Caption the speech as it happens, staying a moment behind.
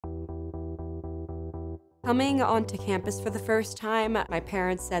Coming onto campus for the first time, my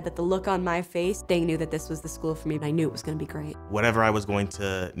parents said that the look on my face, they knew that this was the school for me, and I knew it was going to be great. Whatever I was going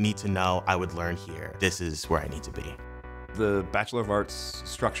to need to know, I would learn here. This is where I need to be. The Bachelor of Arts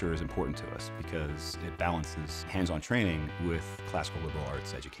structure is important to us because it balances hands-on training with classical liberal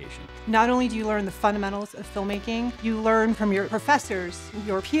arts education. Not only do you learn the fundamentals of filmmaking, you learn from your professors,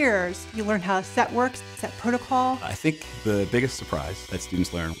 your peers, you learn how set works, set protocol. I think the biggest surprise that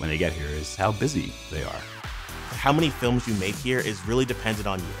students learn when they get here is how busy they are. How many films you make here is really dependent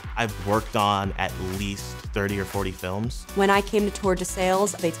on you. I've worked on at least 30 or 40 films. When I came to tour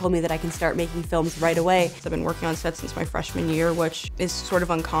DeSales, they told me that I can start making films right away. I've been working on sets since my freshman year, which is sort of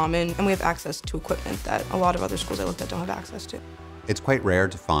uncommon, and we have access to equipment that a lot of other schools I looked at don't have access to. It's quite rare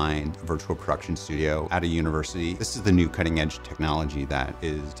to find a virtual production studio at a university. This is the new cutting-edge technology that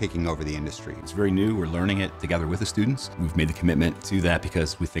is taking over the industry. It's very new. We're learning it together with the students. We've made the commitment to that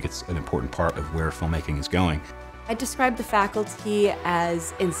because we think it's an important part of where filmmaking is going. I describe the faculty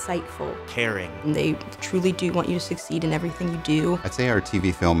as insightful. Caring. They truly do want you to succeed in everything you do. I'd say our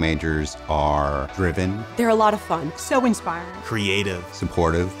TV film majors are driven, They're a lot of fun. So inspiring. Creative.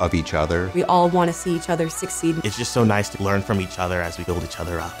 supportive of each other. We all want to see each other succeed. It's just so nice to learn from each other as we build each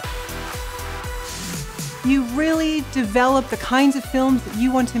other up. You really develop the kinds of films that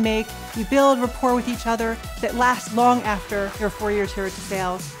you want to make. You build rapport with each other that lasts long after your 4 years here at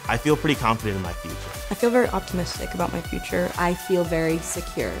DeSales. I feel pretty confident in my future. I feel very optimistic about my future. I feel very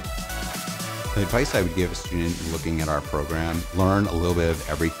secure. The advice I would give a student looking at our program, learn a little bit of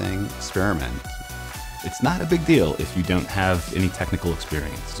everything, experiment. It's not a big deal if you don't have any technical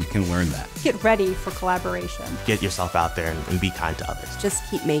experience. You can learn that. Get ready for collaboration. Get yourself out there and be kind to others. Just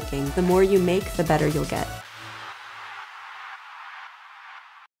keep making. The more you make, the better you'll get.